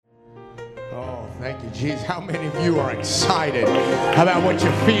Thank you, Jesus. How many of you are excited about what you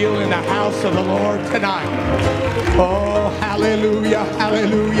feel in the house of the Lord tonight? Oh, hallelujah,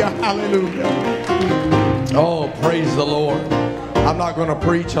 hallelujah, hallelujah. Oh, praise the Lord. I'm not going to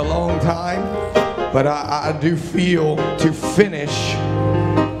preach a long time, but I do feel to finish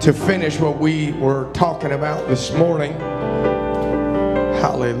what we were talking about this morning.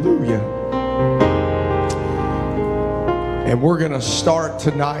 Hallelujah. And we're going to start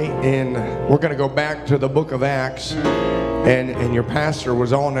tonight we're going to go back to the book of Acts. And your pastor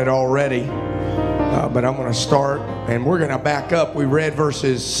was on it already. But I'm going to start, and we're going to back up. We read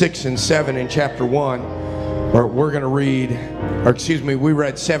verses 6 and 7 in chapter 1. Or we're going to read, we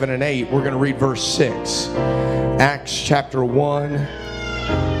read 7 and 8. We're going to read verse 6. Acts chapter 1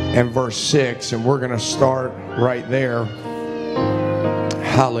 and verse 6. And we're going to start right there.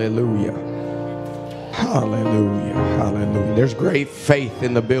 Hallelujah. Hallelujah. Hallelujah. There's great faith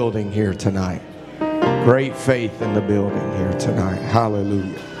in the building here tonight. Great faith in the building here tonight.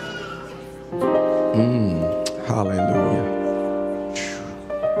 Hallelujah. Hallelujah.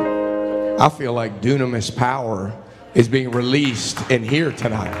 I feel like dunamis power is being released in here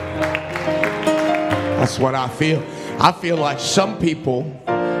tonight. That's what I feel. I feel like some people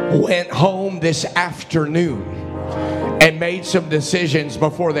went home this afternoon and made some decisions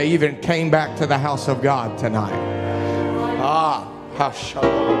before they even came back to the house of God tonight.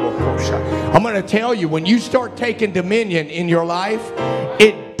 I'm going to tell you, when you start taking dominion in your life,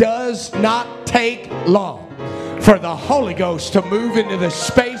 it does not take long for the Holy Ghost to move into the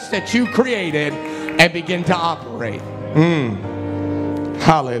space that you created and begin to operate.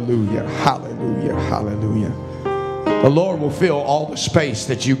 Hallelujah, hallelujah, hallelujah. The Lord will fill all the space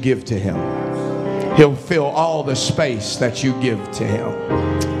that you give to Him. He'll fill all the space that you give to Him.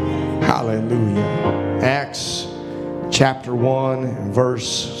 Hallelujah. Acts chapter 1 and verse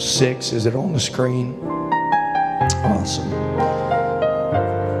 6. Is it on the screen? Awesome.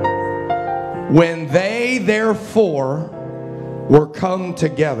 When they therefore were come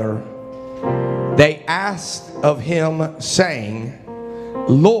together, they asked of him, saying,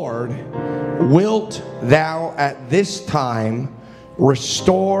 Lord, wilt thou at this time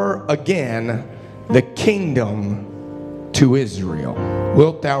restore again the kingdom to Israel?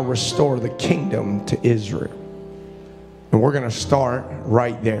 Wilt thou restore the kingdom to Israel? And we're going to start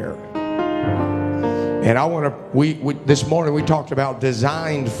right there. And I want to, this morning we talked about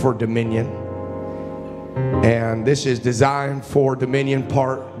designed for dominion. And this is designed for dominion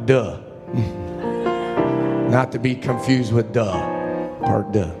part duh. Not to be confused with duh,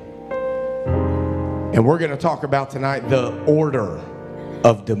 part duh. And we're going to talk about tonight the order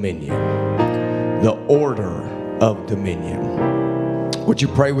of dominion. The order of dominion. Would you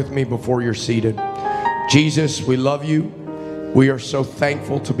pray with me before you're seated? Jesus, we love you. We are so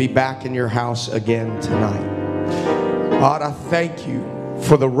thankful to be back in your house again tonight. God, I thank you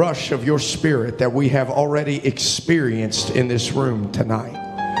for the rush of your spirit that we have already experienced in this room tonight.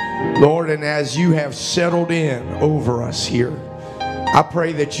 Lord, and as you have settled in over us here, I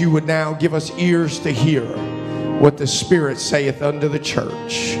pray that you would now give us ears to hear what the Spirit saith unto the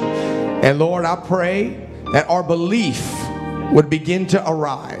church. And Lord, I pray that our belief would begin to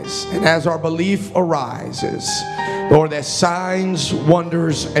arise. And as our belief arises, Lord, that signs,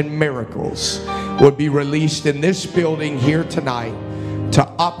 wonders, and miracles would be released in this building here tonight to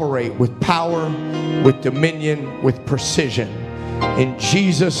operate with power, with dominion, with precision. In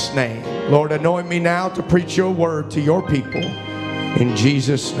Jesus' name. Lord, anoint me now to preach your word to your people. In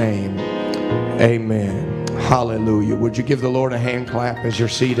Jesus' name, amen. Hallelujah. Would you give the Lord a hand clap as you're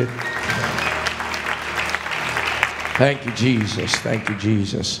seated? Thank you, Jesus. Thank you,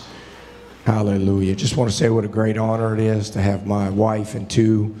 Jesus. Hallelujah. Just want to say what a great honor it is to have my wife and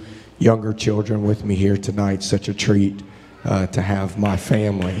 2 younger children with me here tonight. Such a treat to have my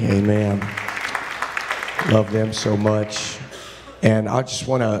family. Amen. Love them so much. And I just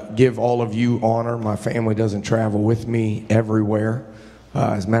want to give all of you honor. My family doesn't travel with me everywhere.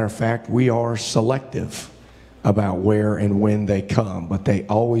 As a matter of fact, we are selective about where and when they come, but they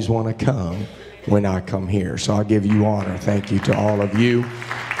always want to come when I come here. So I give you honor. Thank you to all of you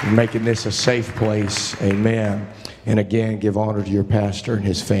for making this a safe place. Amen. And again, give honor to your pastor and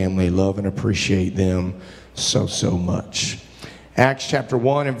his family. Love and appreciate them so much. Acts chapter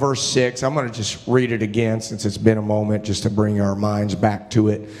 1 and verse 6. I'm going to just read it again since it's been a moment, just to bring our minds back to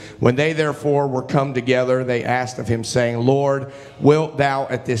it. When they therefore were come together, they asked of him, saying, Lord, wilt thou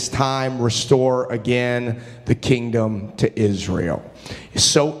at this time restore again the kingdom to Israel? It's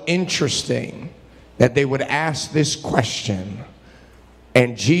so interesting that they would ask this question,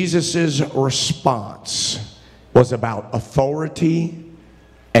 and Jesus' response was about authority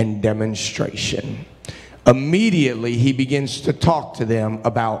and demonstration. Immediately, he begins to talk to them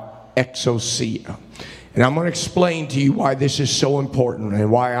about exousia. And I'm going to explain to you why this is so important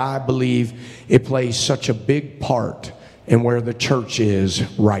and why I believe it plays such a big part in where the church is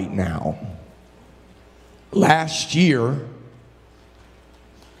right now. Last year,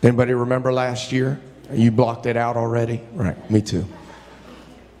 anybody remember last year? You blocked it out already? Right, me too.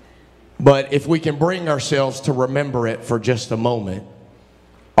 But if we can bring ourselves to remember it for just a moment,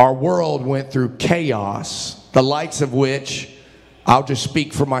 our world went through chaos, the likes of which I'll just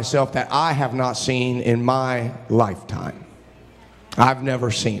speak for myself that I have not seen in my lifetime. I've never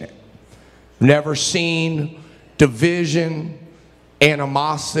seen it. Never seen division,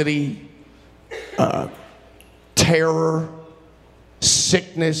 animosity, terror,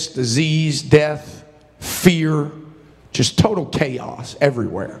 sickness, disease, death, fear, just total chaos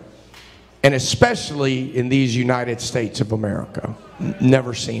everywhere. And especially in these United States of America.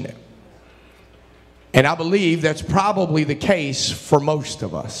 Never seen it. And I believe that's probably the case for most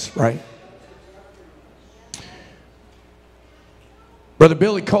of us, right? Brother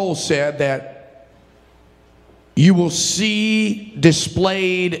Billy Cole said that you will see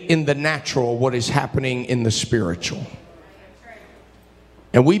displayed in the natural what is happening in the spiritual.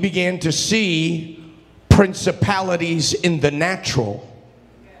 And we began to see principalities in the natural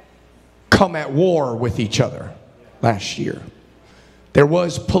come at war with each other last year. There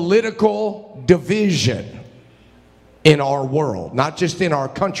was political division in our world, not just in our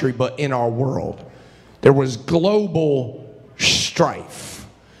country, but in our world. There was global strife.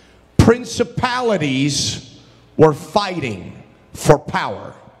 Principalities were fighting for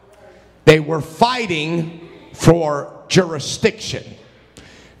power. They were fighting for jurisdiction.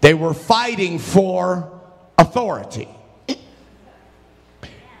 They were fighting for authority.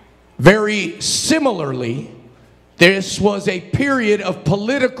 Very similarly, this was a period of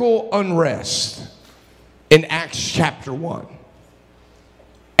political unrest in Acts chapter 1.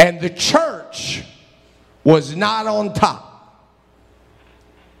 And the church was not on top.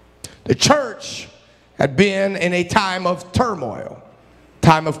 The church had been in a time of turmoil,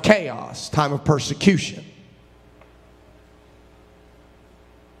 time of chaos, time of persecution.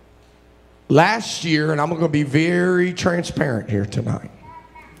 Last year, and I'm going to be very transparent here tonight,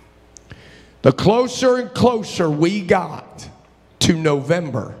 the closer and closer we got to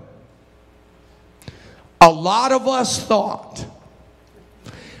November, a lot of us thought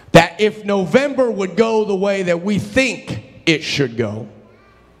that if November would go the way that we think it should go,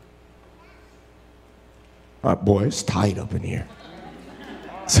 boy, it's tight up in here.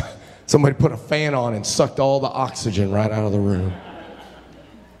 Somebody put a fan on and sucked all the oxygen right out of the room.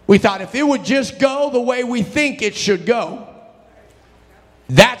 We thought if it would just go the way we think it should go,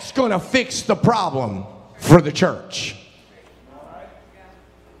 that's going to fix the problem for the church.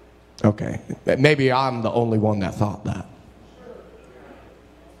 Okay, maybe I'm the only one that thought that.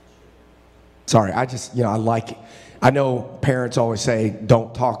 Sorry, I like it. I know parents always say,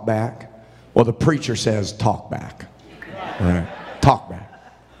 don't talk back. Well, the preacher says, talk back. All right, talk back.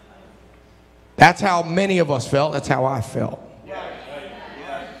 That's how many of us felt. That's how I felt.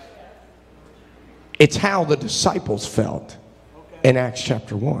 It's how the disciples felt in Acts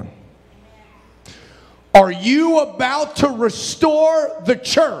chapter 1. Are you about to restore the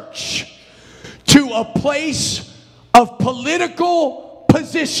church to a place of political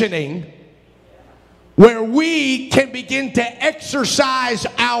positioning where we can begin to exercise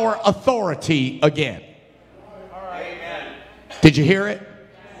our authority again? Amen. Did you hear it?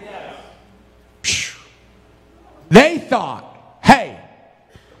 Yes. They thought, hey,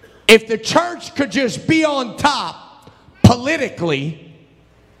 if the church could just be on top politically,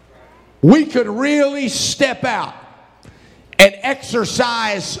 we could really step out and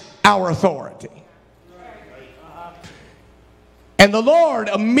exercise our authority. And the Lord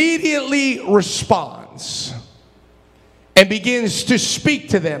immediately responds and begins to speak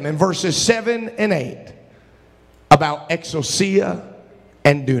to them in verses 7 and 8 about exousia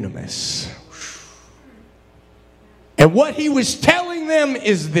and dunamis. And what he was telling them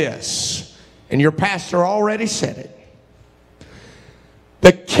is this, and your pastor already said it.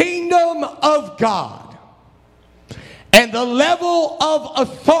 The kingdom of God and the level of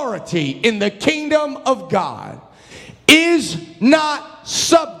authority in the kingdom of God is not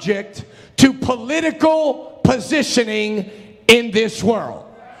subject to political positioning in this world.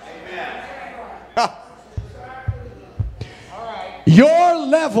 Amen. Your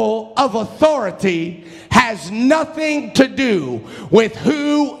level of authority has nothing to do with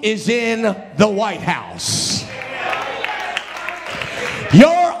who is in the White House.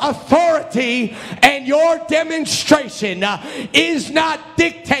 Your authority and your demonstration is not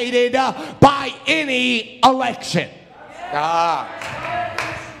dictated by any election.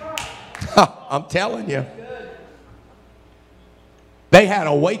 I'm telling you. They had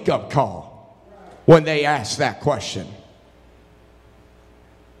a wake-up call when they asked that question.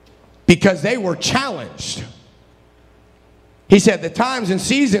 Because they were challenged. He said, the times and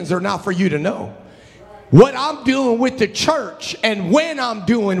seasons are not for you to know. What I'm doing with the church and when I'm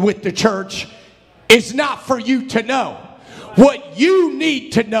doing with the church is not for you to know. What you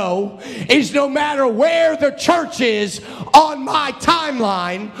need to know is no matter where the church is on my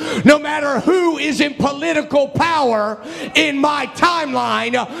timeline, no matter who is in political power in my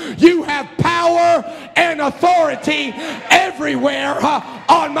timeline, you have power and authority everywhere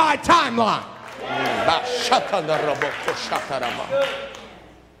on my timeline.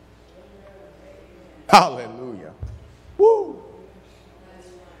 Hallelujah. Woo.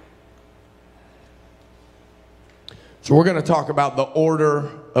 So we're going to talk about the order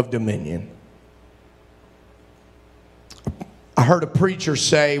of dominion. I heard a preacher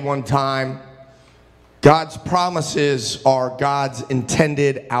say one time, God's promises are God's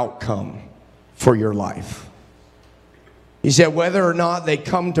intended outcome for your life. He said whether or not they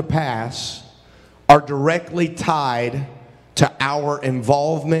come to pass are directly tied to our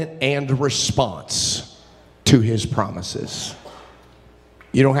involvement and response to his promises.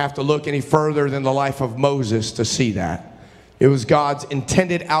 You don't have to look any further than the life of Moses to see that. It was God's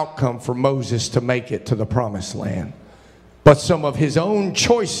intended outcome for Moses to make it to the promised land. But some of his own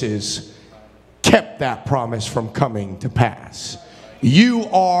choices kept that promise from coming to pass. You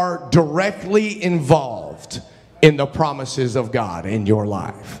are directly involved in the promises of God in your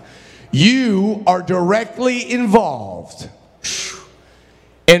life. You are directly involved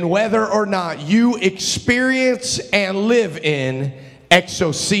in whether or not you experience and live in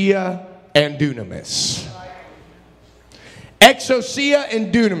exousia and dunamis. Exousia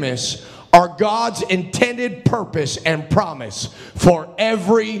and dunamis are God's intended purpose and promise for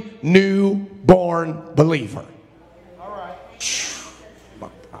every newborn believer. All right.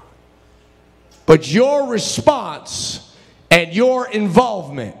 But your response and your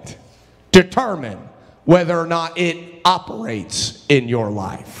involvement determine whether or not it operates in your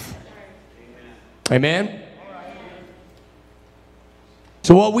life. Amen?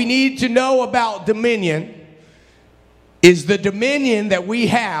 So what we need to know about dominion is the dominion that we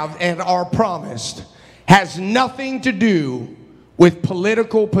have and are promised has nothing to do with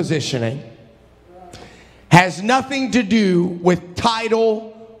political positioning, has nothing to do with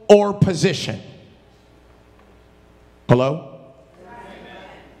title or position. Hello?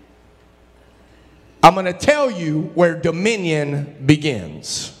 I'm going to tell you where dominion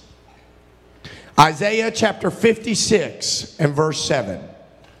begins. Isaiah chapter 56 and verse 7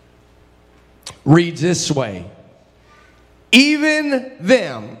 reads this way. Even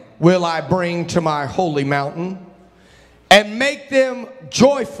them will I bring to my holy mountain and make them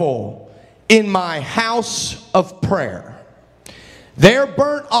joyful in my house of prayer. Their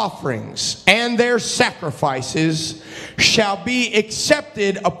burnt offerings and their sacrifices shall be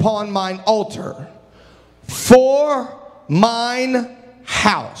accepted upon mine altar for mine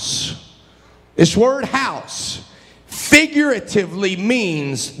house. This word house figuratively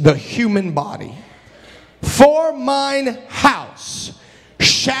means the human body. For mine house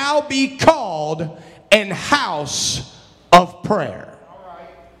shall be called an house of prayer.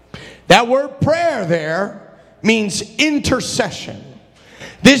 That word prayer there means intercession.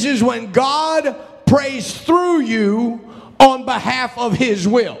 This is when God prays through you on behalf of his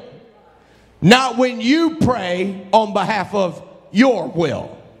will. Not when you pray on behalf of your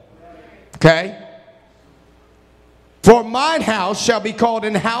will. Okay? For mine house shall be called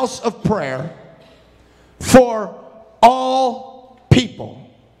an house of prayer for all people.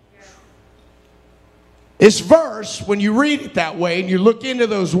 This verse, when you read it that way and you look into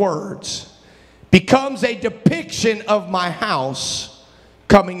those words, becomes a depiction of my house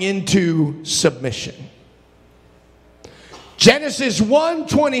coming into submission. Genesis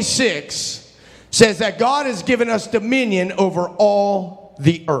 1:26 says that God has given us dominion over all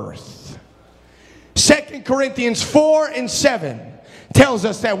the earth. 2 Corinthians 4 and 7 tells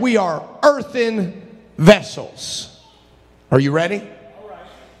us that we are earthen vessels. Are you ready?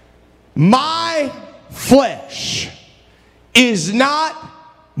 My flesh is not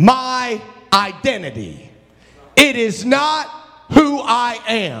my identity. It is not who I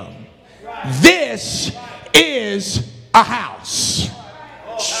am. This is a house.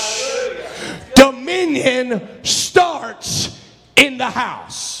 Dominion starts in the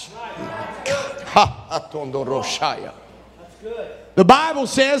house. The Bible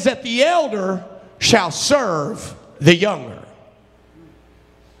says that the elder shall serve the younger.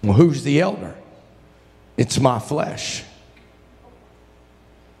 Well, who's the elder? It's my flesh.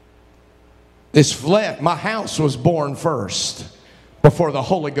 This flesh, my house was born first before the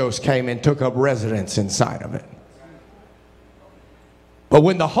Holy Ghost came and took up residence inside of it. But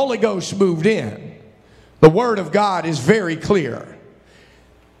when the Holy Ghost moved in, the Word of God is very clear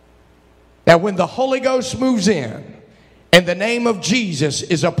that when the Holy Ghost moves in and the name of Jesus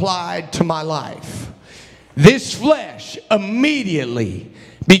is applied to my life, this flesh immediately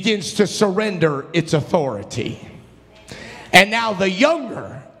begins to surrender its authority. And now the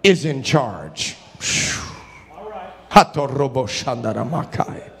younger is in charge.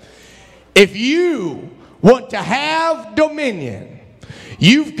 If you want to have dominion,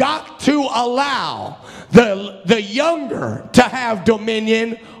 you've got to allow the younger to have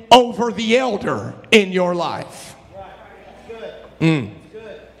dominion over the elder in your life. The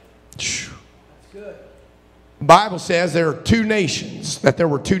Bible says there were two nations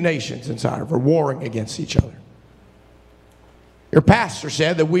inside of her warring against each other. Your pastor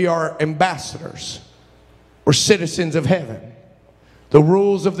said that we are ambassadors. We're citizens of heaven. The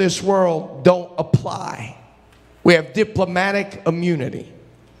rules of this world don't apply. We have diplomatic immunity.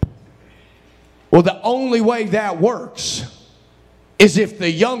 Well, the only way that works is if the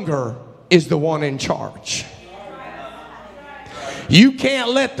younger is the one in charge. You can't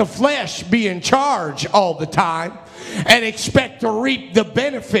let the flesh be in charge all the time and expect to reap the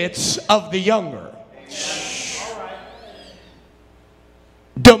benefits of the younger.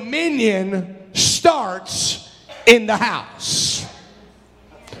 Dominion starts in the house.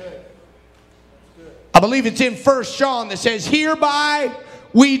 I believe it's in 1 John that says, hereby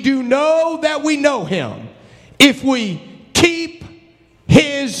we do know that we know him if we keep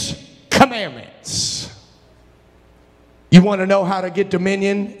his commandments. You want to know how to get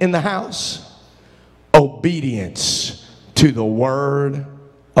dominion in the house? Obedience to the word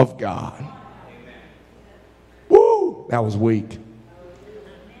of God. Woo! That was weak.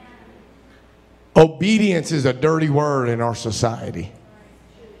 Obedience is a dirty word in our society.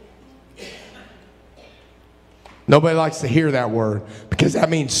 Nobody likes to hear that word because that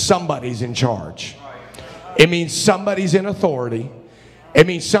means somebody's in charge. It means somebody's in authority. It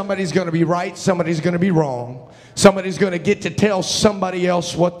means somebody's going to be right, somebody's going to be wrong. Somebody's going to get to tell somebody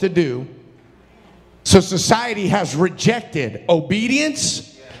else what to do. So society has rejected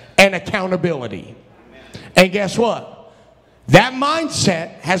obedience and accountability. And guess what? That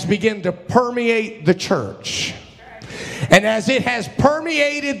mindset has begun to permeate the church. And as it has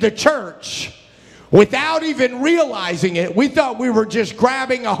permeated the church, without even realizing it, we thought we were just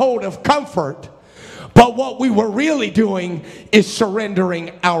grabbing a hold of comfort. But what we were really doing is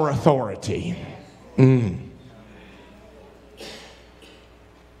surrendering our authority.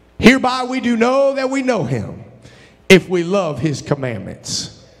 Hereby we do know that we know him if we love his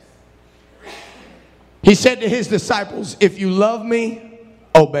commandments. He said to his disciples, if you love me,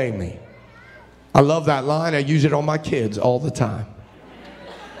 obey me. I love that line. I use it on my kids all the time.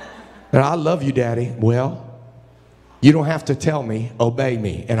 And I love you, Daddy. Well, you don't have to tell me, obey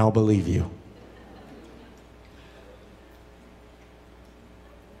me, and I'll believe you.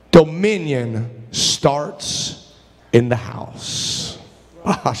 Dominion starts in the house.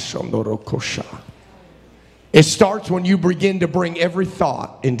 It starts when you begin to bring every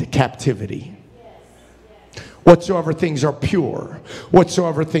thought into captivity. Whatsoever things are pure,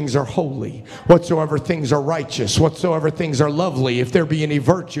 whatsoever things are holy, whatsoever things are righteous, whatsoever things are lovely, if there be any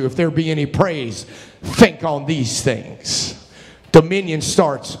virtue, if there be any praise, think on these things. Dominion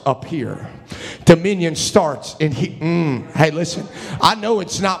starts up here. Dominion starts in here. Hey, listen, I know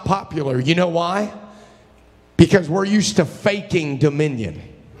it's not popular. You know why? Because we're used to faking dominion.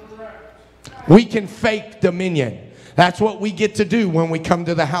 We can fake dominion. That's what we get to do when we come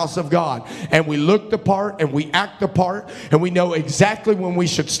to the house of God. And we look the part and we act the part. And we know exactly when we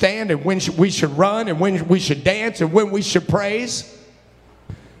should stand and when we should run and when we should dance and when we should praise.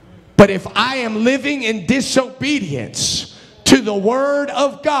 But if I am living in disobedience to the word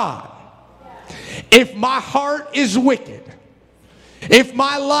of God, if my heart is wicked, if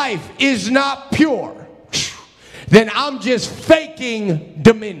my life is not pure, then I'm just faking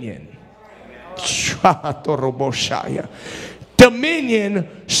dominion. Dominion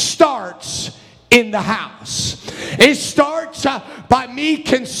starts in the house. It starts by me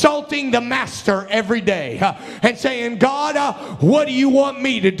consulting the master every day and saying, God, what do you want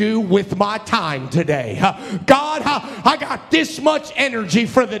me to do with my time today? God, I got this much energy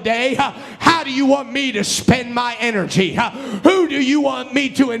for the day. How do you want me to spend my energy? Who do you want me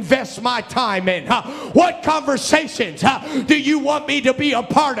to invest my time in? What conversations do you want me to be a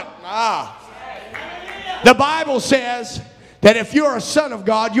part of? The Bible says that if you're a son of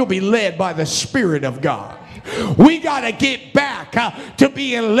God, you'll be led by the Spirit of God. We got to get back to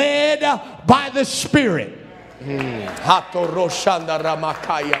being led by the Spirit.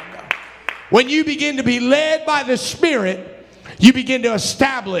 When you begin to be led by the Spirit, you begin to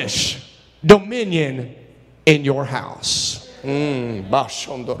establish dominion in your house. See,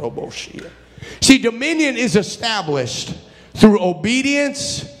 dominion is established through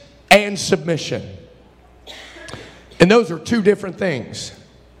obedience and submission. And those are two different things.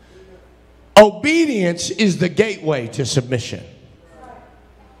 Obedience is the gateway to submission.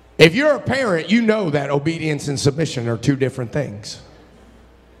 If you're a parent, you know that obedience and submission are two different things.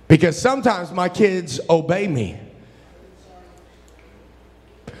 Because sometimes my kids obey me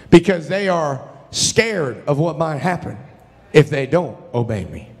because they are scared of what might happen if they don't obey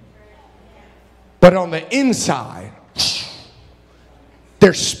me. But on the inside,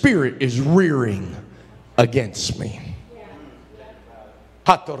 their spirit is rearing against me.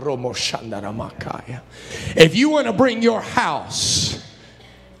 If you want to bring your house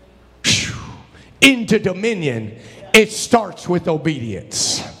into dominion, it starts with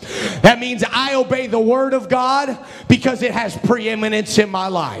obedience. That means I obey the Word of God because it has preeminence in my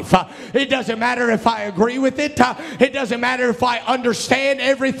life. It doesn't matter if I agree with it. It doesn't matter if I understand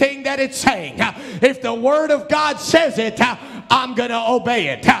everything that it's saying. If the Word of God says it, I'm going to obey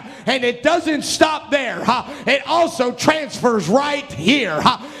it. And it doesn't stop there. It also transfers right here.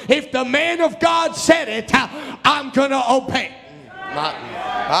 If the man of God said it, I'm going to obey.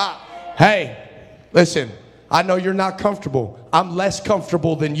 Hey, listen. I know you're not comfortable. I'm less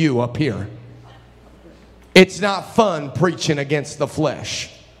comfortable than you up here. It's not fun preaching against the flesh.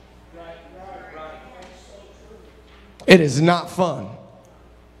 It is not fun.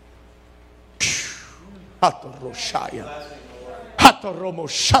 Our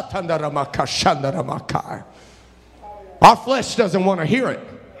flesh doesn't want to hear it.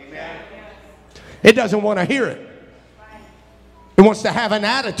 It doesn't want to hear it. It wants to have an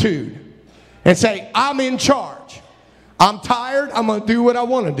attitude and say, I'm in charge. I'm tired. I'm going to do what I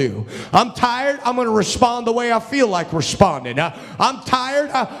want to do. I'm tired. I'm going to respond the way I feel like responding. I'm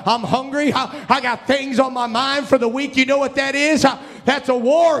tired. I'm hungry. I got things on my mind for the week. You know what that is? That's a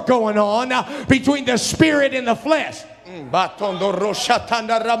war going on between the spirit and the flesh.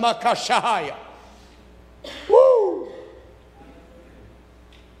 Woo!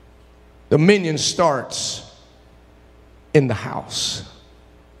 Dominion starts in the house.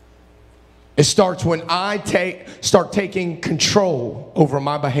 It starts when I start taking control over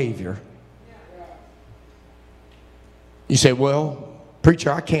my behavior. You say, well,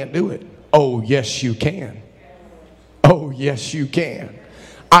 preacher, I can't do it. Oh, yes, you can. Oh, yes, you can.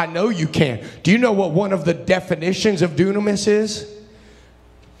 I know you can. Do you know what one of the definitions of dunamis is?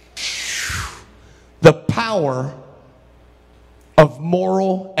 The power of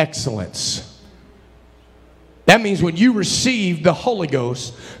moral excellence. That means when you receive the Holy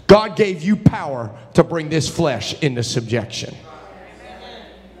Ghost, God gave you power to bring this flesh into subjection.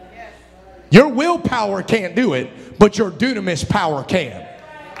 Your willpower can't do it, but your dunamis power can.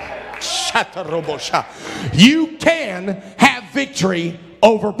 You can have victory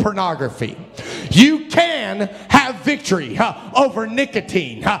over pornography. You can have victory over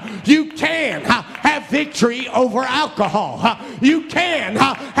nicotine. You can have victory over alcohol. You can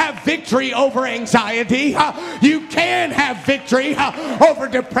have victory over anxiety. You can have victory over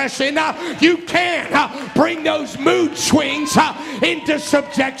depression. You can bring those mood swings into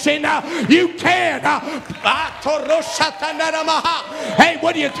subjection. You can. Hey,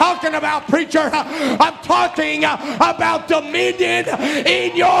 what are you talking about, preacher? I'm talking about dominion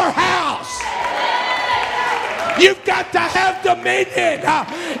in your house. You've got to have dominion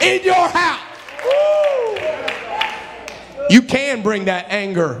in your house. Woo. You can bring that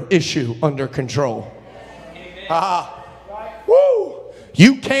anger issue under control. Woo.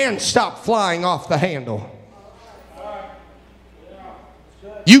 You can stop flying off the handle.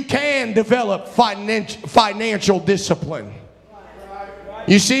 You can develop financial discipline.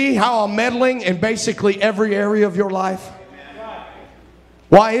 You see how I'm meddling in basically every area of your life?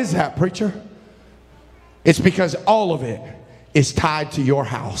 Why is that, preacher? It's because all of it is tied to your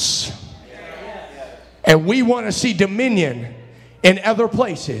house. And we want to see dominion in other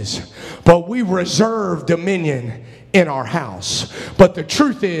places, but we reserve dominion in our house. But the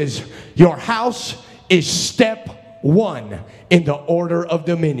truth is, your house is step one in the order of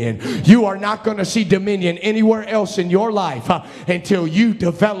dominion. You are not going to see dominion anywhere else in your life until you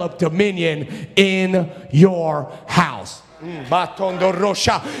develop dominion in your house.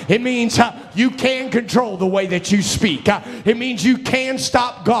 It means you can control the way that you speak. It means you can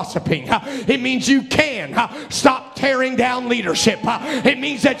stop gossiping. It means you can stop tearing down leadership. It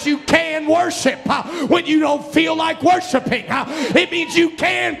means that you can worship when you don't feel like worshiping. It means you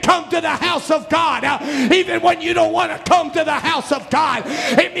can come to the house of God even when you don't want to come to the house of God.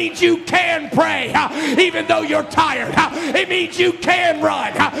 It means you can pray even though you're tired. It means you can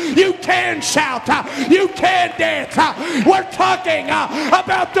run. You can shout. You can dance. We're talking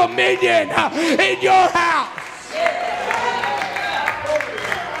about dominion in your house.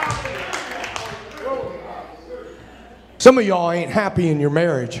 Some of y'all ain't happy in your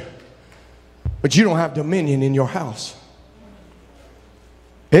marriage, but you don't have dominion in your house.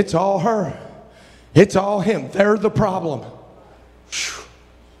 It's all her. It's all him. They're the problem.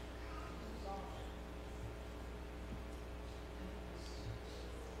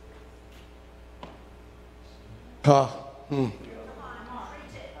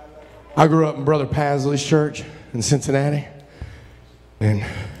 I grew up in Brother Pasley's church in Cincinnati, and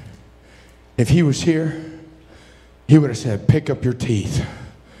if he was here, he would have said, "Pick up your teeth,"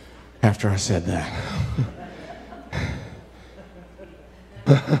 after I said that.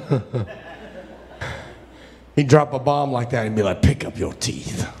 He'd drop a bomb like that and be like, "Pick up your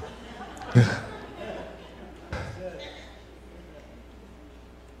teeth."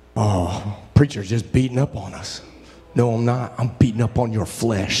 Oh, preacher's just beating up on us. No, I'm not. I'm beating up on your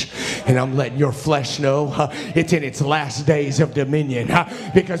flesh. And I'm letting your flesh know it's in its last days of dominion.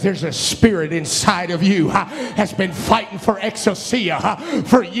 Because there's a spirit inside of you that's been fighting for exousia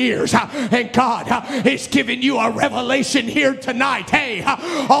for years. And God is giving you a revelation here tonight. Hey,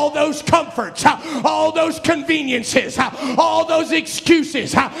 all those comforts, all those conveniences, all those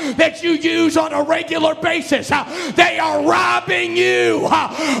excuses that you use on a regular basis, they are robbing you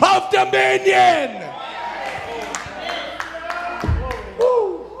of dominion.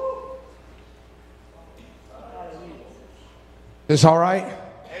 Is this all right?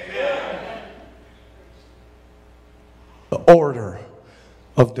 Amen. The order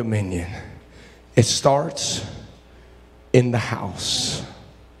of dominion. It starts in the house.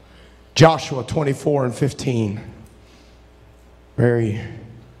 Joshua 24:15. Very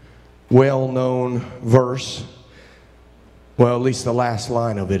well-known verse. Well, at least the last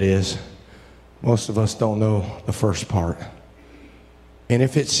line of it is. Most of us don't know the first part. And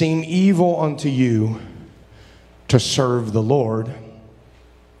if it seem evil unto you to serve the Lord,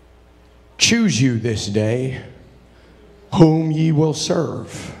 choose you this day whom ye will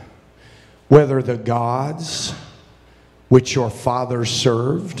serve, whether the gods which your fathers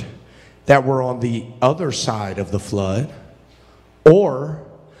served that were on the other side of the flood, or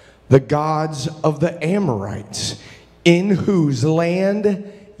the gods of the Amorites, in whose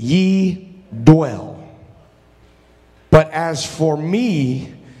land ye dwell. But as for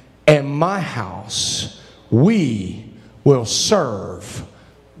me and my house, we will serve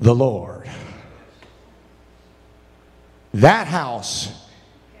the Lord. That house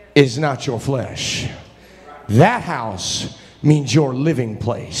is not your flesh. That house means your living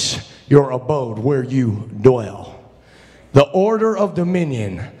place, your abode, where you dwell. The order of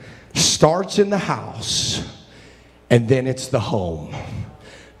dominion starts in the house, and then it's the home.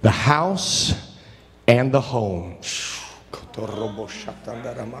 The house and the home.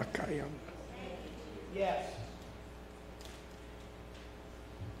 Yes.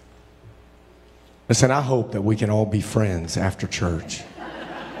 Listen, I hope that we can all be friends after church.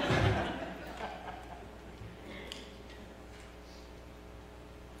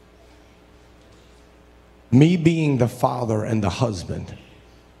 Me being the father and the husband,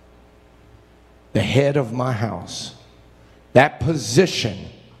 the head of my house, that position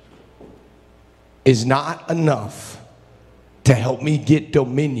is not enough to help me get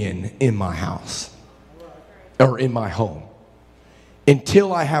dominion in my house or in my home.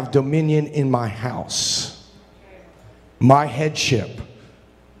 Until I have dominion in my house, my headship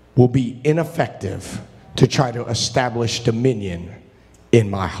will be ineffective to try to establish dominion in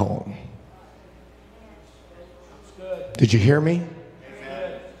my home. Did you hear me?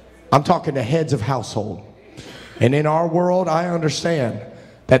 I'm talking to heads of household. And in our world, I understand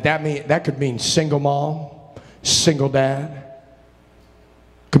that could mean single mom, single dad,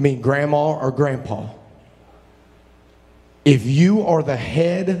 could mean grandma or grandpa. If you are the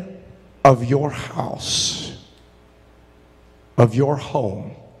head of your house, of your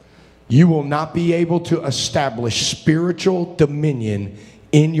home, you will not be able to establish spiritual dominion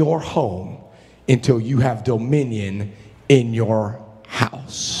in your home until you have dominion in your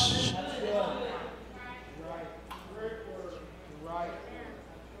house.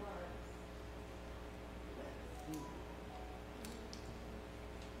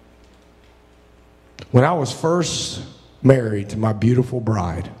 When I was first married to my beautiful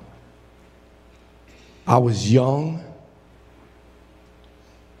bride, I was young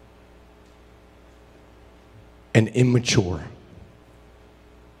and immature.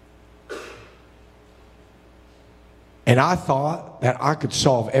 And I thought that I could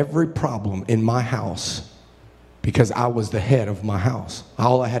solve every problem in my house because I was the head of my house.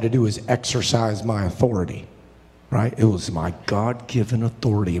 All I had to do was exercise my authority, right? It was my God-given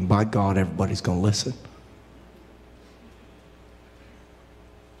authority, and by God, everybody's going to listen.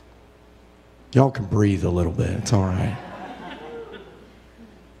 Y'all can breathe a little bit. It's all right.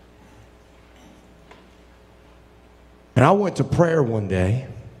 And I went to prayer one day.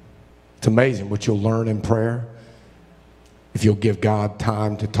 It's amazing what you'll learn in prayer if you'll give God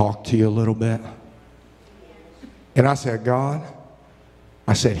time to talk to you a little bit. And I said, God,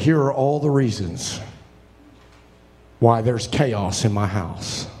 I said, here are all the reasons why there's chaos in my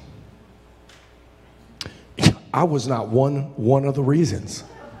house. I was not one of the reasons.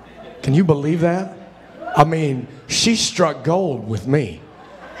 Can you believe that? I mean, she struck gold with me.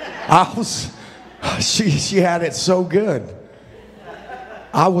 She had it so good.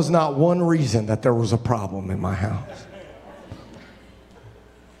 I was not one reason that there was a problem in my house.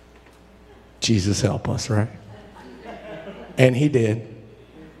 Jesus help us, right? And he did.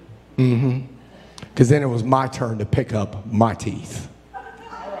 Because then it was my turn to pick up my teeth.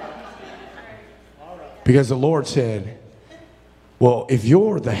 Because the Lord said, well, if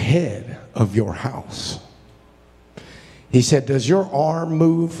you're the head of your house, he said, does your arm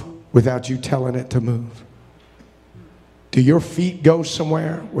move without you telling it to move? Do your feet go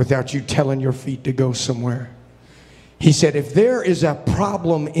somewhere without you telling your feet to go somewhere? He said, if there is a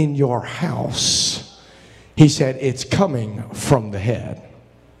problem in your house, he said, it's coming from the head.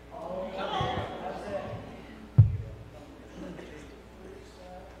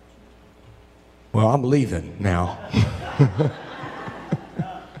 Well, I'm leaving now.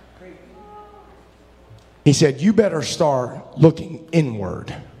 He said, you better start looking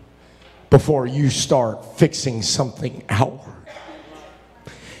inward before you start fixing something outward.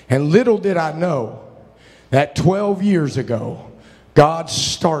 And little did I know that 12 years ago, God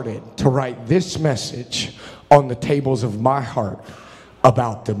started to write this message on the tables of my heart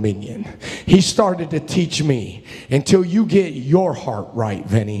about dominion. He started to teach me, until you get your heart right,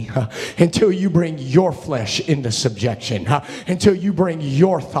 Vinny, until you bring your flesh into subjection, until you bring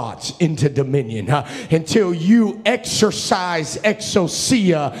your thoughts into dominion, until you exercise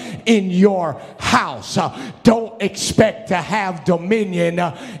exousia in your house. Don't expect to have dominion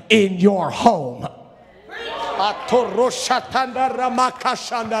in your home.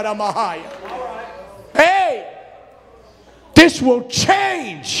 Hey! This will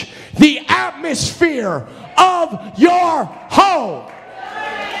change the atmosphere of your home.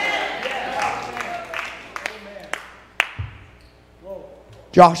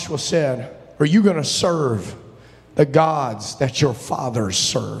 Joshua said, are you going to serve the gods that your fathers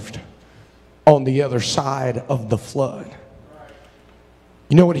served on the other side of the flood?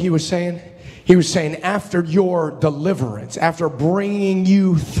 You know what he was saying? He was saying, after your deliverance, after bringing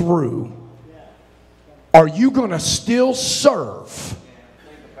you through, are you going to still serve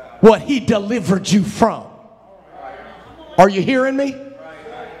what he delivered you from? Are you hearing me?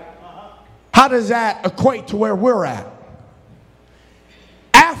 How does that equate to where we're at?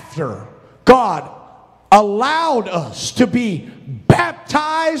 After God allowed us to be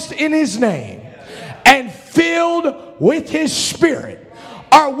baptized in his name and filled with his spirit,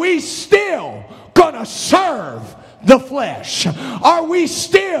 are we still going to serve the flesh? Are we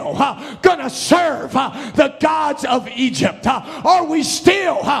still gonna serve the gods of Egypt? Are we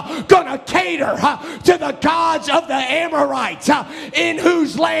still gonna cater to the gods of the Amorites in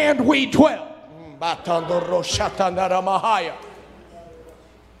whose land we dwell?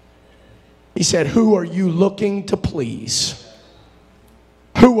 He said, who are you looking to please?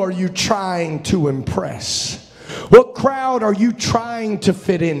 Who are you trying to impress? What crowd are you trying to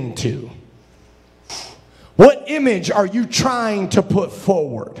fit into? What image are you trying to put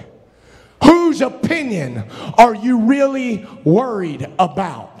forward? Whose opinion are you really worried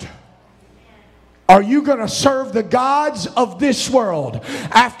about? Are you going to serve the gods of this world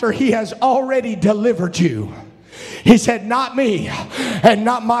after he has already delivered you? He said, not me and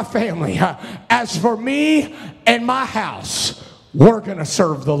not my family. As for me and my house, we're going to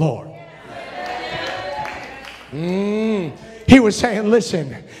serve the Lord. He was saying,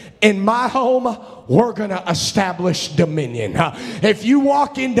 listen, in my home, we're going to establish dominion. If you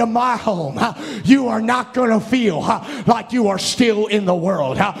walk into my home, you are not going to feel like you are still in the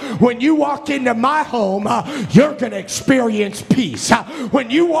world. When you walk into my home, you're going to experience peace. When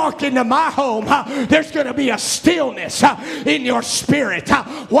you walk into my home, there's going to be a stillness in your spirit.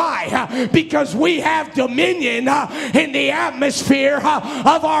 Why? Because we have dominion in the atmosphere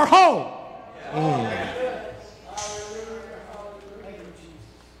of our home.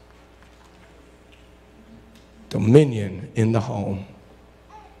 Dominion in the home.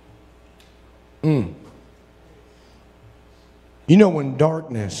 You know, when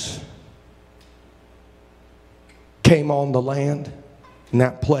darkness came on the land in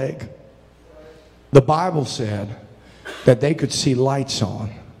that plague, the Bible said that they could see lights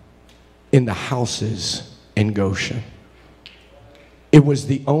on in the houses in Goshen. It was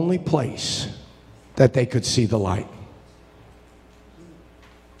the only place that they could see the light.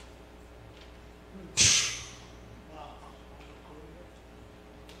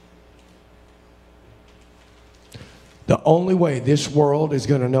 The only way this world is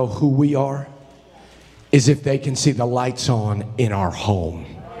going to know who we are is if they can see the lights on in our home.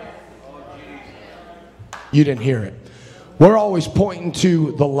 You didn't hear it. We're always pointing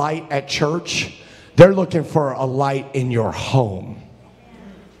to the light at church. They're looking for a light in your home.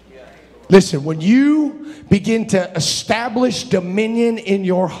 Listen, when you begin to establish dominion in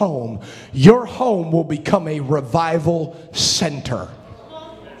your home will become a revival center.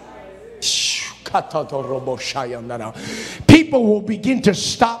 People will begin to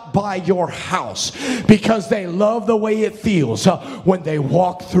stop by your house because they love the way it feels when they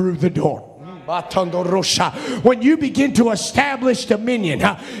walk through the door. When you begin to establish dominion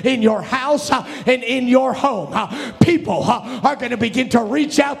in your house and in your home, people are going to begin to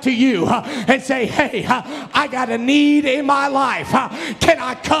reach out to you and say, hey, I got a need in my life. Can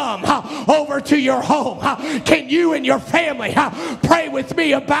I come over to your home? Can you and your family pray with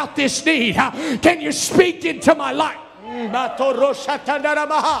me about this need? Can you speak into my life?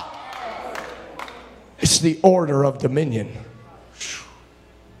 It's the order of dominion.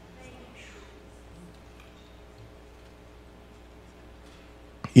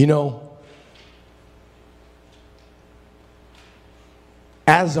 You know,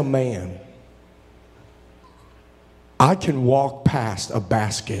 as a man, I can walk past a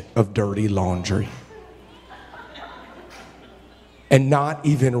basket of dirty laundry and not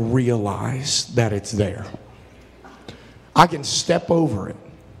even realize that it's there. I can step over it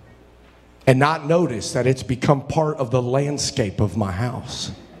and not notice that it's become part of the landscape of my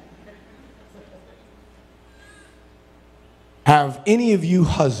house. Have any of you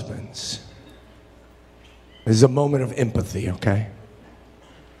husbands, this is a moment of empathy, okay?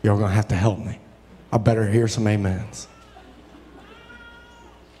 You're going to have to help me. I better hear some amens.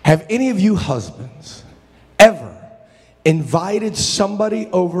 Have any of you husbands ever invited somebody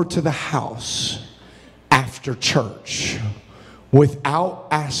over to the house after church without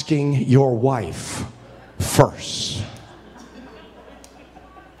asking your wife first?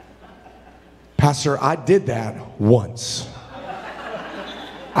 Pastor, I did that once.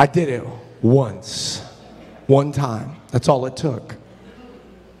 I did it once. One time. That's all it took.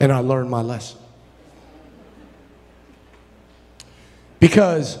 And I learned my lesson.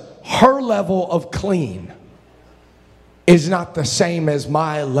 Because her level of clean is not the same as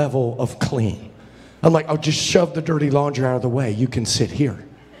my level of clean. I'm like, oh, just shove the dirty laundry out of the way. You can sit here.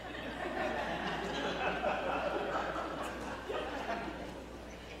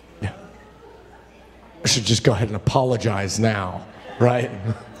 Yeah. I should just go ahead and apologize now. Right?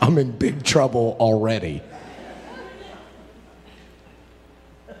 I'm in big trouble already.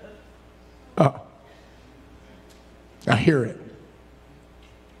 I hear it.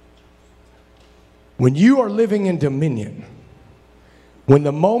 When you are living in dominion, when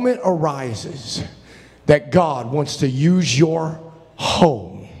the moment arises that God wants to use your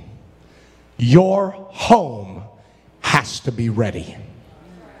home has to be ready.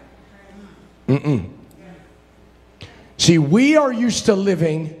 See, we are used to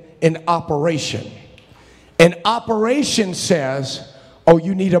living in operation. And operation says, oh,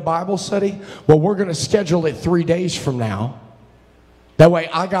 you need a Bible study? Well, we're going to schedule it 3 days from now. That way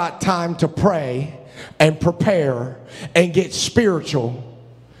I got time to pray and prepare and get spiritual.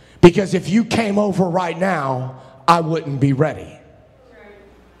 Because if you came over right now, I wouldn't be ready.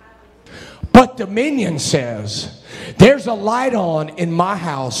 But dominion says, there's a light on in my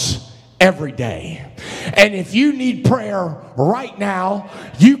house every day. And if you need prayer right now,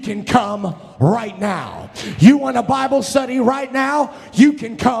 you can come right now. You want a Bible study right now? You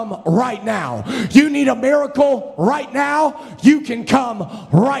can come right now. You need a miracle right now? You can come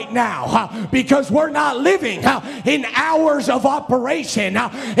right now. Because we're not living in hours of operation.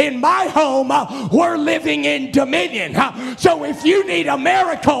 In my home, we're living in dominion. So if you need a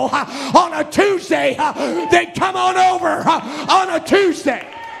miracle on a Tuesday, then come on over on a Tuesday.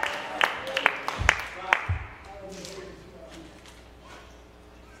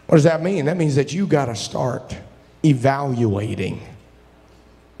 What does that mean? That means that you got to start evaluating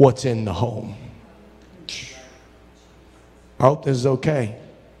what's in the home. I hope this is okay.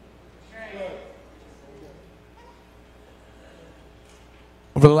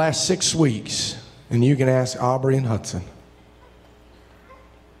 Over the last 6 weeks, and you can ask Aubrey and Hudson,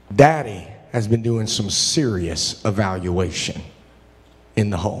 Daddy has been doing some serious evaluation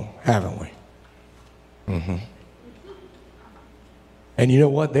in the home, haven't we? Mm-hmm. And you know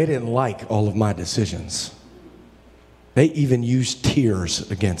what? They didn't like all of my decisions. They even used tears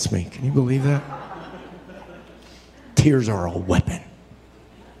against me. Can you believe that? Tears are a weapon.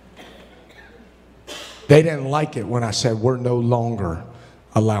 They didn't like it when I said we're no longer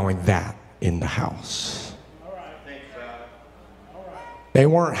allowing that in the house. They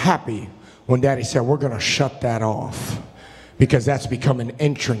weren't happy when Daddy said we're going to shut that off, because that's become an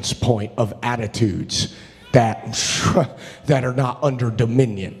entrance point of attitudes that are not under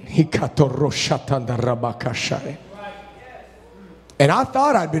dominion. And I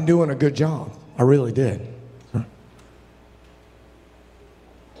thought I'd been doing a good job. I really did.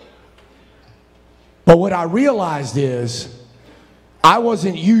 But what I realized is I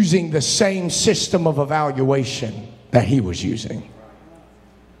wasn't using the same system of evaluation that he was using.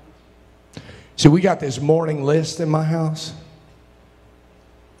 So we got this morning list in my house.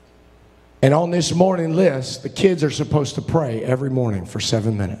 And on this morning list, the kids are supposed to pray every morning for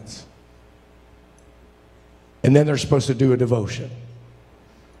 7 minutes. And then they're supposed to do a devotion.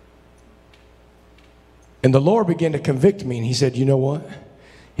 And the Lord began to convict me, and he said, you know what?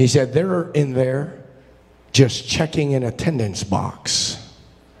 He said, they're in there just checking an attendance box,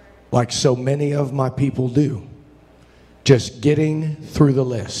 like so many of my people do. Just getting through the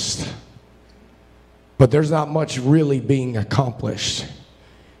list. But there's not much really being accomplished.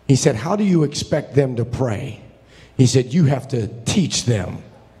 He said, how do you expect them to pray? He said, you have to teach them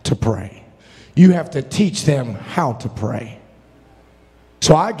to pray. You have to teach them how to pray.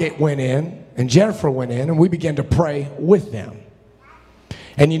 So I went in, and Jennifer went in, and we began to pray with them.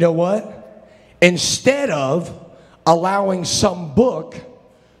 And you know what? Instead of allowing some book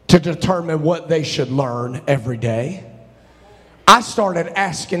to determine what they should learn every day, I started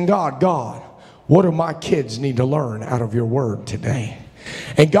asking God, what do my kids need to learn out of your word today?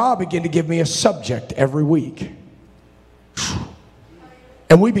 And God began to give me a subject every week.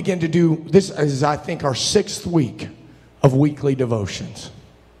 And we began to do, this is I think our 6th week of weekly devotions.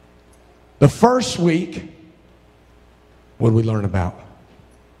 The first week, what did we learn about?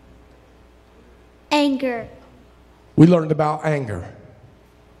 Anger. We learned about anger.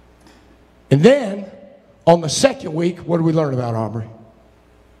 And then, on the 2nd week, what did we learn about, Aubrey?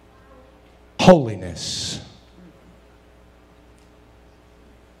 Holiness.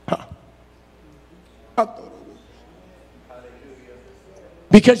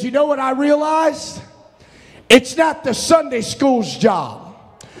 Because you know what I realized? It's not the Sunday school's job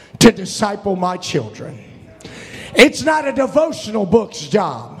to disciple my children. It's not a devotional book's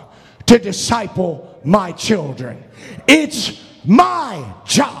job to disciple my children. It's my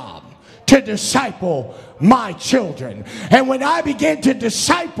job to disciple my children. And when I begin to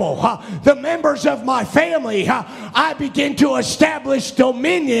disciple the members of my family, I begin to establish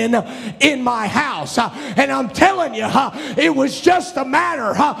dominion in my house. And I'm telling you, it was just a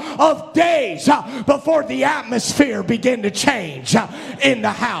matter of days before the atmosphere began to change in the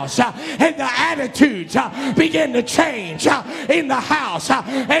house. And the attitudes began to change in the house.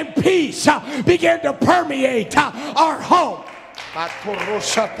 And peace began to permeate our home.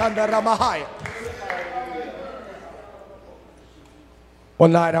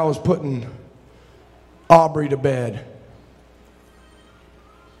 One night I was putting Aubrey to bed.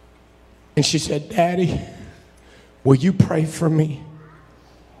 And she said, Daddy, will you pray for me?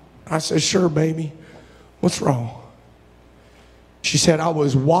 I said, sure, baby. What's wrong? She said, I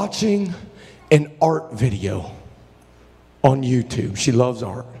was watching an art video on YouTube. She loves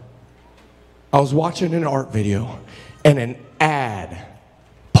art. I was watching an art video and an ad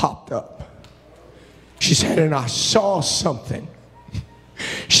popped up. She said, and I saw something.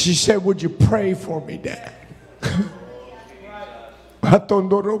 She said, would you pray for me, Dad?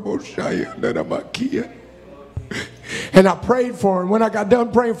 And I prayed for her, and when I got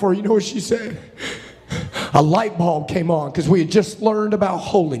done praying for her, you know what she said? A light bulb came on, because we had just learned about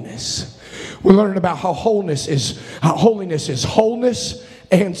holiness. We learned about how holiness is wholeness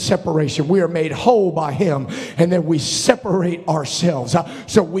and separation. We are made whole by Him, and then we separate ourselves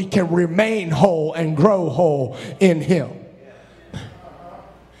so we can remain whole and grow whole in Him.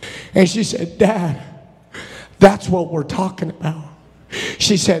 And she said, Dad, that's what we're talking about.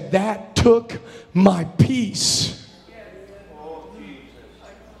 She said, that took my peace.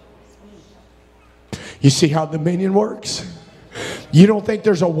 You see how dominion works? You don't think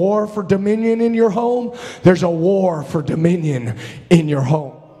there's a war for dominion in your home? There's a war for dominion in your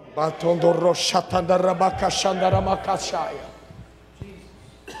home.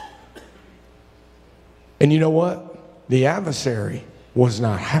 And you know what? The adversary was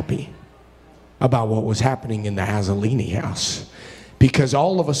not happy about what was happening in the Azzolini house, because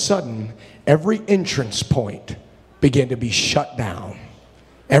all of a sudden every entrance point began to be shut down.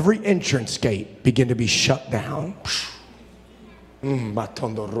 Every entrance gate began to be shut down. Now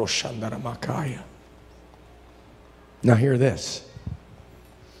hear this.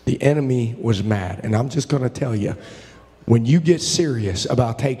 The enemy was mad. And I'm just going to tell you, when you get serious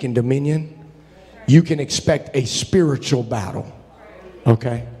about taking dominion, you can expect a spiritual battle.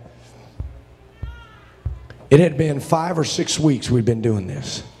 Okay? It had been 5 or 6 weeks we'd been doing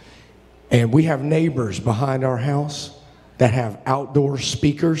this. And we have neighbors behind our house that have outdoor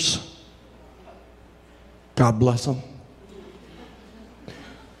speakers. God bless them.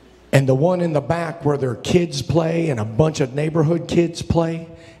 And the one in the back where their kids play and a bunch of neighborhood kids play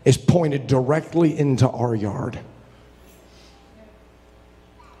is pointed directly into our yard.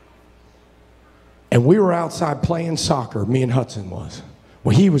 And we were outside playing soccer, me and Hudson was.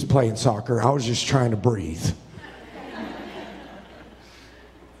 Well, he was playing soccer. I was just trying to breathe.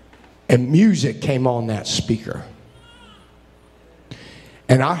 And music came on that speaker.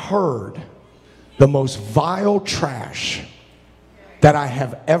 And I heard the most vile trash that I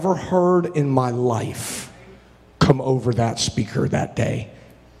have ever heard in my life come over that speaker that day.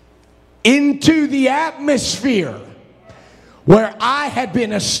 Into the atmosphere where I had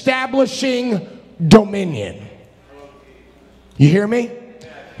been establishing dominion. You hear me?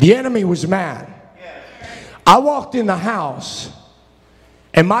 The enemy was mad. I walked in the house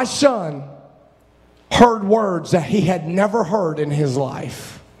and my son heard words that he had never heard in his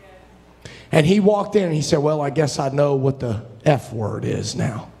life. And he walked in and he said, well, I guess I know what the F word is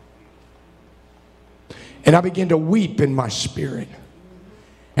now. And I began to weep in my spirit.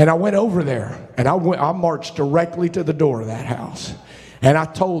 And I went over there and I marched directly to the door of that house. And I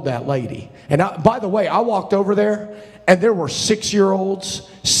told that lady. And by the way, I walked over there and there were 6-year-olds,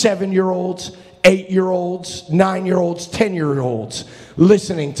 7-year-olds, 8-year-olds, 9-year-olds, 10-year-olds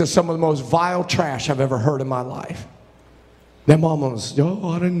listening to some of the most vile trash I've ever heard in my life. Their mama was, oh,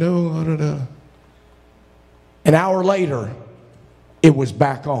 I don't know. An hour later, it was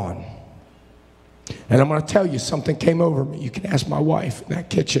back on. And I'm going to tell you, something came over me. You can ask my wife in that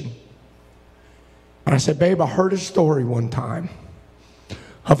kitchen. And I said, babe, I heard a story one time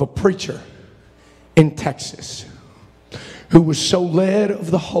of a preacher in Texas who was so led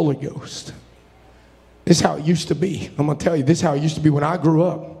of the Holy Ghost. This is how it used to be. I'm going to tell you, this is how it used to be when I grew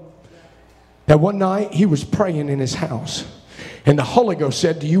up. That one night, he was praying in his house. And the Holy Ghost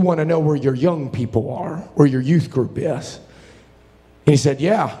said, do you want to know where your young people are? Where your youth group is? And he said,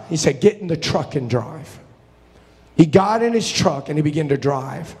 yeah. He said, get in the truck and drive. He got in his truck and he began to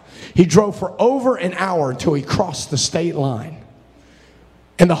drive. He drove for over an hour until he crossed the state line.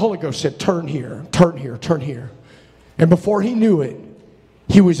 And the Holy Ghost said, turn here, turn here, turn here. And before he knew it,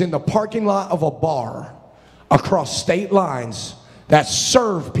 he was in the parking lot of a bar across state lines that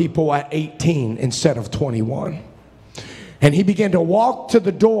served people at 18 instead of 21. And he began to walk to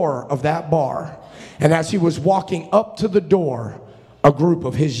the door of that bar. And as he was walking up to the door, a group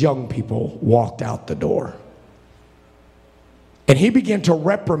of his young people walked out the door. And he began to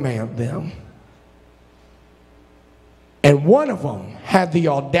reprimand them. And one of them had the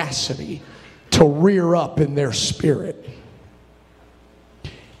audacity to rear up in their spirit.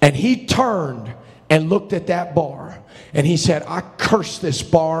 And he turned and looked at that bar. And he said, I curse this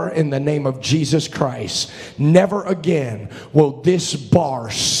bar in the name of Jesus Christ. Never again will this bar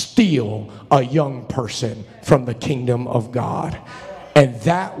steal a young person from the kingdom of God. And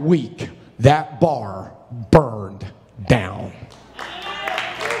that week, that bar burned down.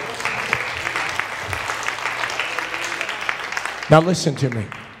 Now listen to me.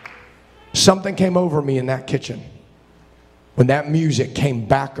 Something came over me in that kitchen when that music came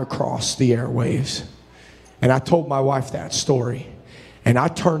back across the airwaves. And I told my wife that story. And I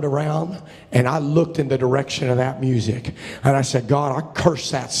turned around and I looked in the direction of that music. And I said, God, I curse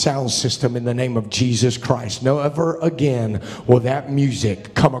that sound system in the name of Jesus Christ. Never again will that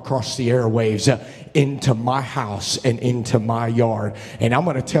music come across the airwaves into my house and into my yard. And I'm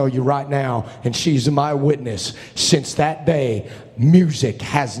going to tell you right now, and she's my witness, since that day, music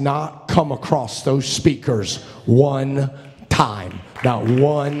has not come across those speakers one time. Not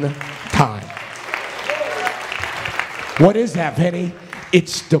one time. What is that, Penny?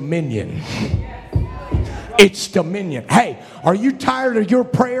 It's dominion. It's dominion. Hey, are you tired of your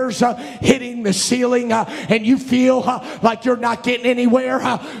prayers hitting the ceiling and you feel like you're not getting anywhere?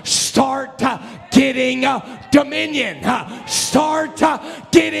 Start getting dominion. Start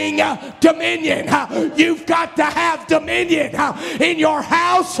getting dominion. You've got to have dominion in your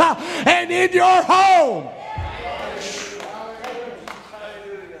house and in your home.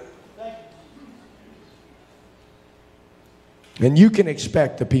 And you can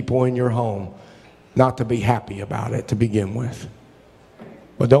expect the people in your home not to be happy about it to begin with.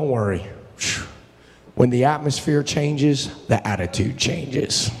 But don't worry. When the atmosphere changes, the attitude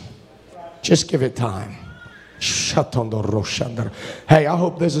changes. Just give it time. Hey, I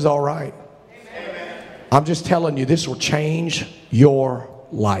hope this is all right. I'm just telling you, this will change your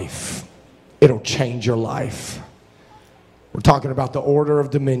life. It'll change your life. We're talking about the order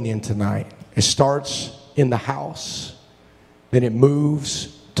of dominion tonight. It starts in the house. Then it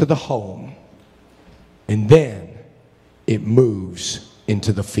moves to the home. And then it moves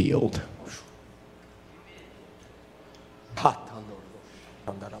into the field.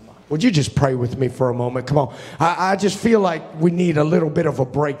 Would you just pray with me for a moment? Come on. I just feel like we need a little bit of a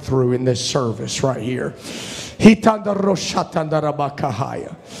breakthrough in this service right here. Come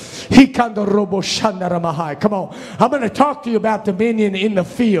on. I'm going to talk to you about dominion in the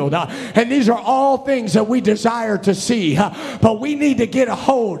field. And these are all things that we desire to see. But we need to get a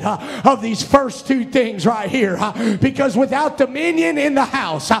hold of these first two things right here. Because without dominion in the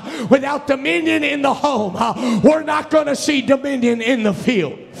house, without dominion in the home, we're not going to see dominion in the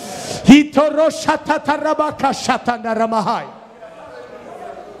field.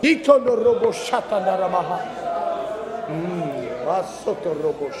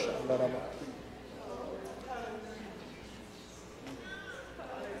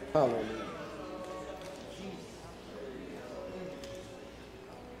 Hallelujah.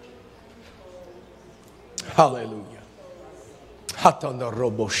 Hallelujah.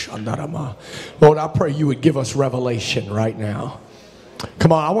 Lord, I pray you would give us revelation right now.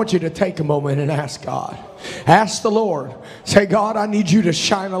 Come on, I want you to take a moment and ask God. Ask the Lord. Say, God, I need you to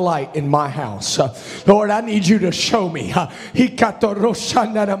shine a light in my house. Lord, I need you to show me.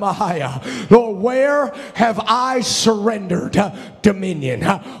 Lord, where have I surrendered dominion?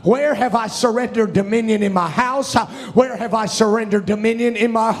 Where have I surrendered dominion in my house? Where have I surrendered dominion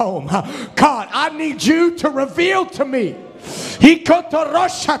in my home? God, I need you to reveal to me.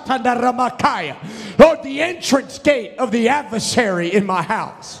 Lord, the entrance gate of the adversary in my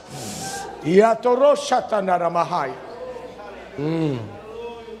house.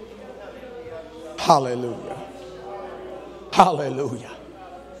 Hallelujah. Hallelujah.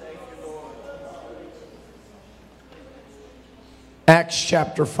 Acts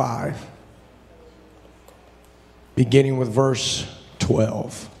chapter 5, beginning with verse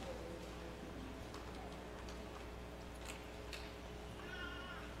 12.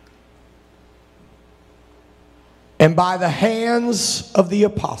 And by the hands of the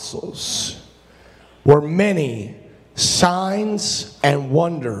apostles were many signs and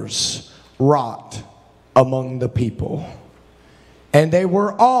wonders wrought among the people. And they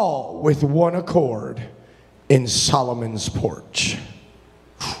were all with one accord in Solomon's porch.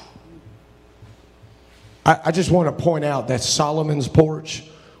 I just want to point out that Solomon's porch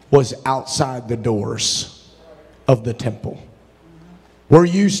was outside the doors of the temple. We're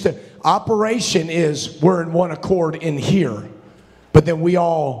used to, operation is we're in one accord in here, but then we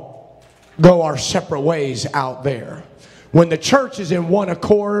all go our separate ways out there. When the church is in one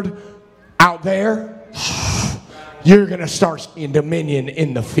accord out there, you're going to start seeing dominion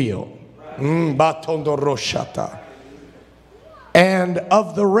in the field. And of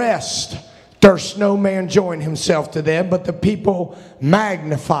the rest, durst no man join himself to them, but the people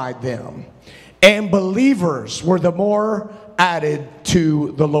magnified them. And believers were the more added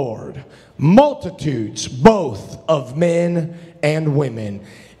to the Lord. Multitudes both of men and women,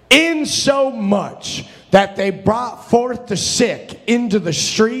 insomuch that they brought forth the sick into the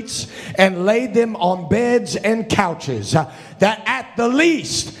streets and laid them on beds and couches, that at the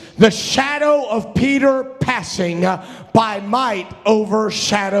least the shadow of Peter passing by might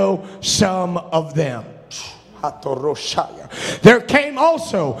overshadow some of them. There came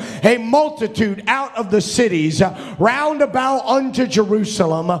also a multitude out of the cities round about unto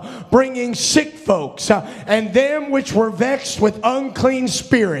Jerusalem, bringing sick folks and them which were vexed with unclean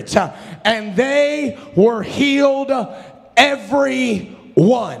spirits, and they were healed every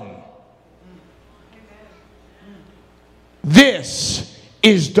one. This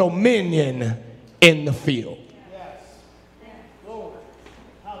is dominion in the field.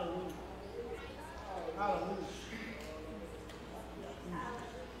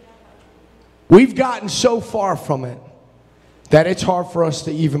 We've gotten so far from it that it's hard for us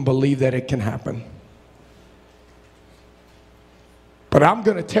to even believe that it can happen. But I'm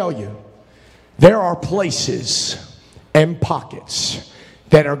going to tell you, there are places and pockets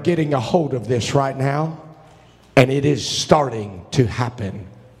that are getting a hold of this right now, and it is starting to happen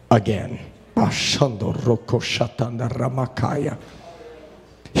again.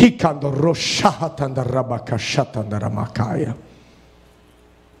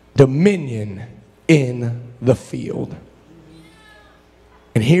 Dominion in the field.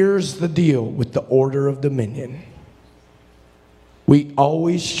 And here's the deal with the order of dominion. We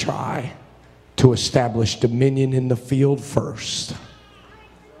always try to establish dominion in the field first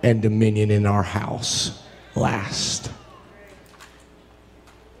and dominion in our house last.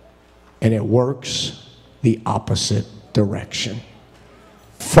 And it works the opposite direction.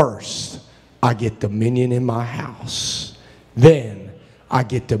 First, I get dominion in my house. Then I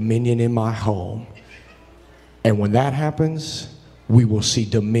get dominion in my home. And when that happens, we will see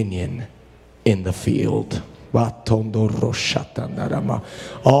dominion in the field.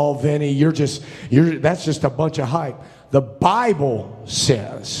 Oh, Vinny, that's just a bunch of hype. The Bible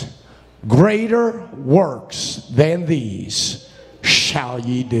says, greater works than these shall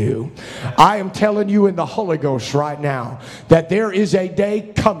ye do. I am telling you in the Holy Ghost right now that there is a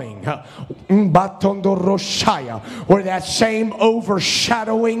day coming where that same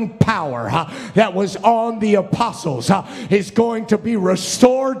overshadowing power that was on the apostles is going to be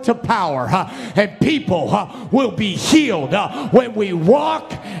restored to power, and people will be healed when we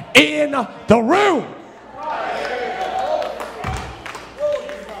walk in the room.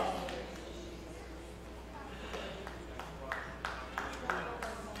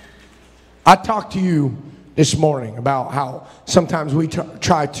 I talked to you this morning about how sometimes we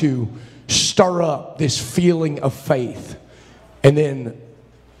try to stir up this feeling of faith and then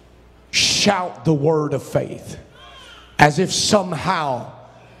shout the word of faith as if somehow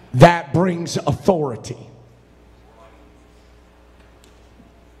that brings authority.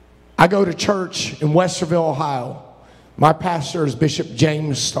 I go to church in Westerville, Ohio. My pastor is Bishop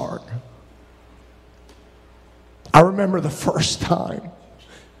James Stark. I remember the first time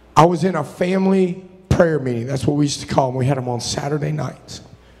I was in a family prayer meeting. That's what we used to call them. We had them on Saturday nights.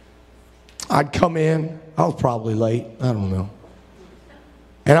 I'd come in. I was probably late. I don't know.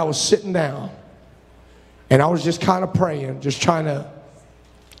 And I was sitting down. And I was just kind of praying, just trying to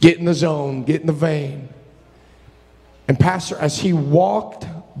get in the zone, get in the vein. And Pastor, as he walked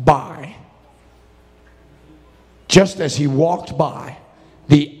by, just as he walked by,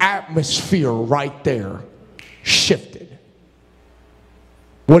 the atmosphere right there shifted.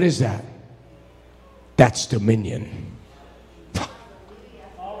 What is that? That's dominion.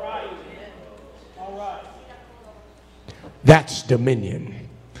 All right. All right. That's dominion.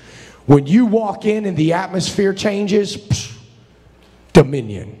 When you walk in and the atmosphere changes,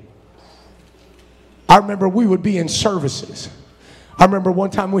 dominion. I remember we would be in services. I remember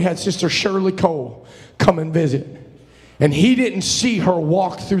one time we had Sister Shirley Cole come and visit. And he didn't see her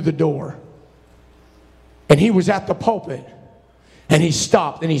walk through the door. And he was at the pulpit. And he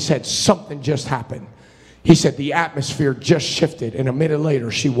stopped and he said, something just happened. He said, the atmosphere just shifted. And a minute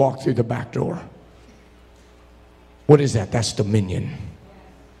later, she walked through the back door. What is that? That's dominion.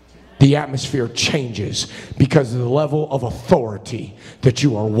 The atmosphere changes because of the level of authority that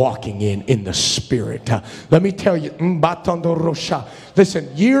you are walking in the spirit. Let me tell you,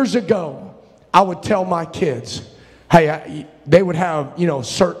 listen, years ago, I would tell my kids, hey, they would have,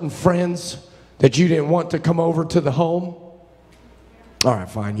 certain friends that you didn't want to come over to the home. All right,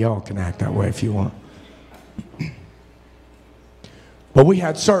 fine. Y'all can act that way if you want. But we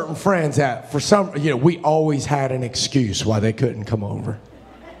had certain friends that for some, we always had an excuse why they couldn't come over.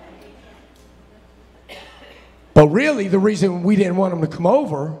 But really, the reason we didn't want them to come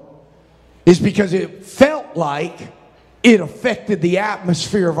over is because it felt like it affected the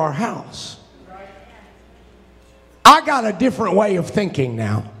atmosphere of our house. I got a different way of thinking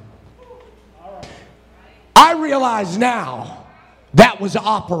now. I realize now that was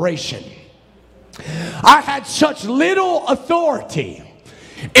operation. I had such little authority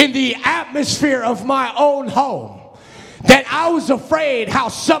in the atmosphere of my own home that I was afraid how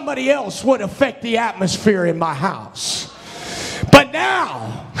somebody else would affect the atmosphere in my house. But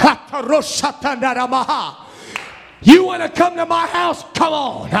now, you want to come to my house? Come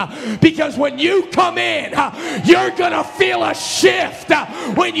on. Because when you come in, you're going to feel a shift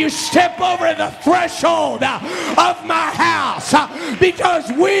when you step over the threshold of my house.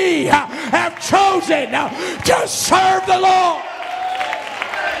 Because we have chosen to serve the Lord.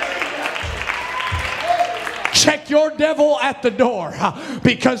 Check your devil at the door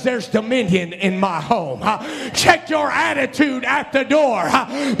because there's dominion in my home. Check your attitude at the door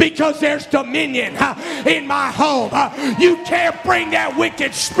because there's dominion in my home. You can't bring that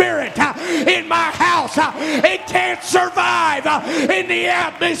wicked spirit in my house. It can't survive in the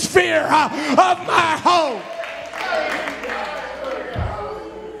atmosphere of my home.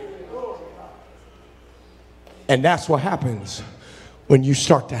 And that's what happens when you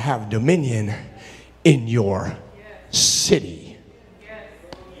start to have dominion in your city.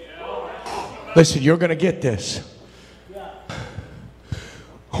 Listen, you're going to get this.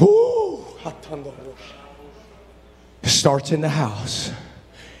 It starts in the house.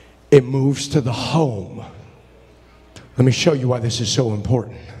 It moves to the home. Let me show you why this is so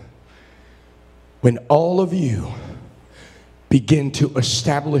important. When all of you begin to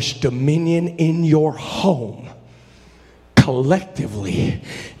establish dominion in your home, collectively,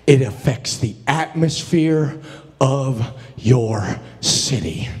 it affects the atmosphere of your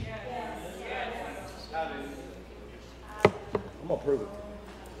city. I'm going to prove it.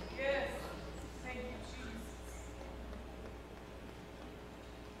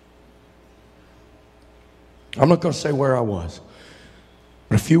 I'm not going to say where I was,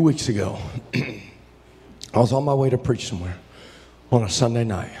 but a few weeks ago, I was on my way to preach somewhere on a Sunday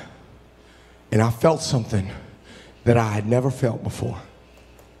night, and I felt something that I had never felt before.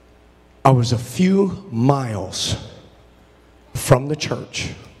 I was a few miles from the church.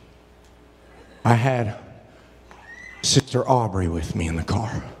 I had Sister Aubrey with me in the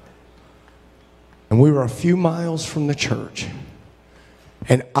car. And we were a few miles from the church.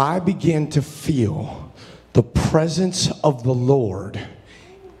 And I began to feel the presence of the Lord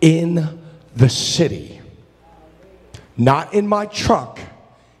in the city. Not in my truck,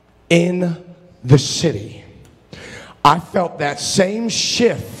 in the city. I felt that same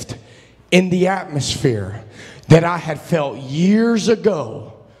shift in the atmosphere that I had felt years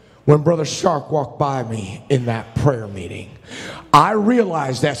ago when Brother Stark walked by me in that prayer meeting. I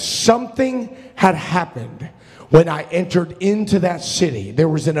realized that something had happened when I entered into that city. There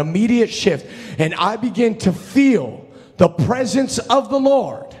was an immediate shift, and I began to feel the presence of the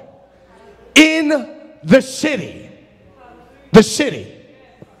Lord in the city. The city.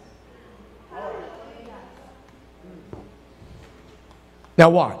 Now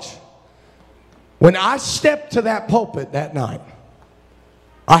watch. When I stepped to that pulpit that night,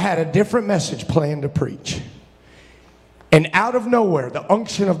 I had a different message planned to preach. And out of nowhere, the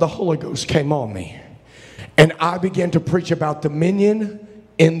unction of the Holy Ghost came on me. And I began to preach about dominion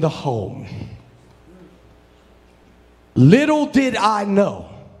in the home. Little did I know,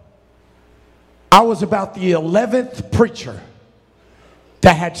 I was about the 11th preacher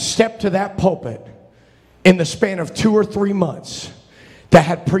that had stepped to that pulpit in the span of 2 or 3 months that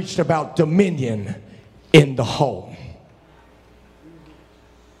had preached about dominion in the home.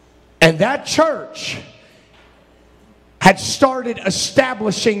 And that church had started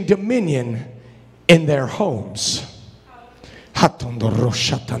establishing dominion in their homes.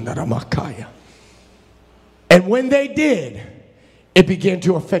 And when they did, it began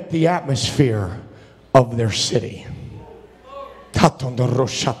to affect the atmosphere of their city.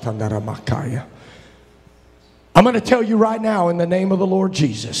 I'm going to tell you right now in the name of the Lord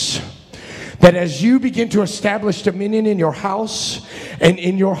Jesus that as you begin to establish dominion in your house and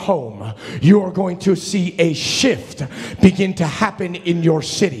in your home, you are going to see a shift begin to happen in your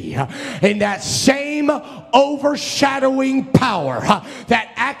city. And that same overshadowing power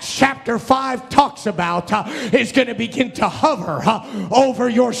that Acts chapter 5 talks about is going to begin to hover over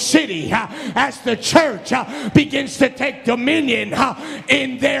your city as the church begins to take dominion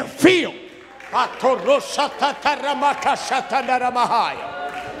in their field.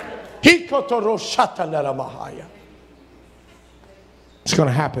 It's going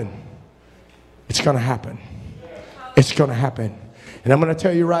to happen. It's going to happen. It's going to happen. And I'm going to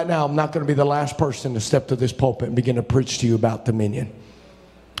tell you right now, I'm not going to be the last person to step to this pulpit and begin to preach to you about dominion.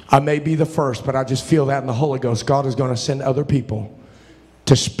 I may be the first, but I just feel that in the Holy Ghost. God is going to send other people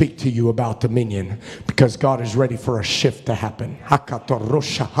to speak to you about dominion, because God is ready for a shift to happen. I want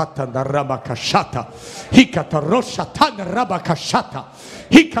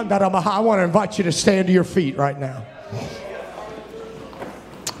to invite you to stand to your feet right now.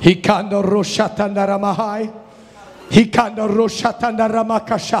 Hikando roshatandaramahai. Hikando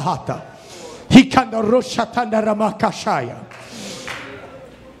roshatandaramashahata. Hikando roshatandaramakashaya.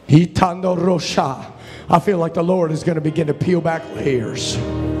 Hitando rosha. I feel like the Lord is going to begin to peel back layers,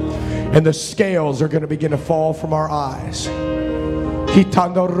 and the scales are going to begin to fall from our eyes.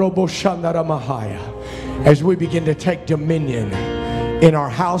 Hitando roboshandaramahaya. As we begin to take dominion in our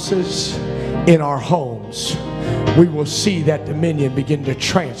houses, in our homes, we will see that dominion begin to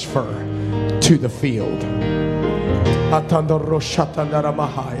transfer to the field. Hatando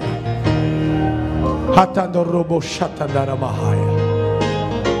roshatandaramahaya. Hatando roboshatandaramahaya.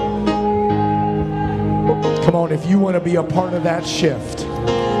 Come on, if you want to be a part of that shift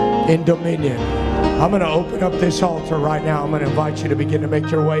in dominion, I'm going to open up this altar right now. I'm going to invite you to begin to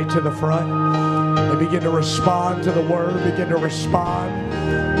make your way to the front and begin to respond to the word, begin to respond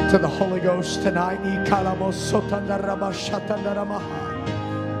to the Holy Ghost tonight.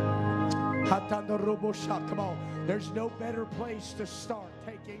 Come on, there's no better place to start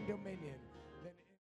taking dominion